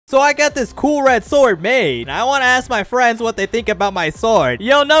So I got this cool red sword made. And I want to ask my friends what they think about my sword.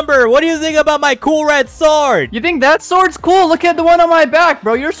 Yo, Number, what do you think about my cool red sword? You think that sword's cool? Look at the one on my back,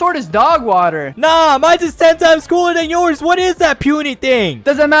 bro. Your sword is dog water. Nah, mine's is 10 times cooler than yours. What is that puny thing?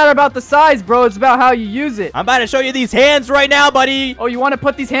 Doesn't matter about the size, bro. It's about how you use it. I'm about to show you these hands right now, buddy. Oh, you want to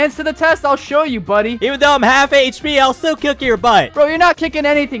put these hands to the test? I'll show you, buddy. Even though I'm half HP, I'll still kick your butt. Bro, you're not kicking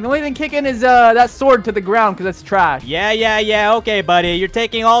anything. The only thing kicking is that sword to the ground because it's trash. Yeah. Okay, buddy. You're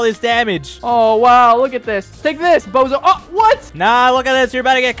taking all this damage. Oh, wow. Look at this. Take this, bozo. Oh, what? Nah, look at this. You're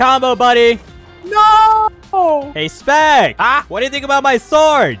about to get combo, buddy. No! Hey, Spec. Huh? What do you think about my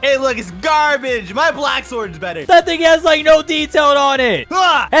sword? Hey, look, it's garbage. My black sword's better. That thing has, like, no detail on it.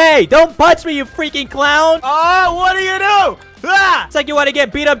 Ah! Hey, don't punch me, you freaking clown. Oh, what do you do? Ah! It's like you want to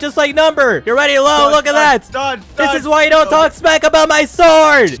get beat up just like Number. You're ready, low. Look at that. Done. This is why you don't talk smack about my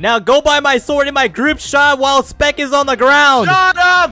sword. Now go buy my sword in my group shot while Spec is on the ground. Shut up.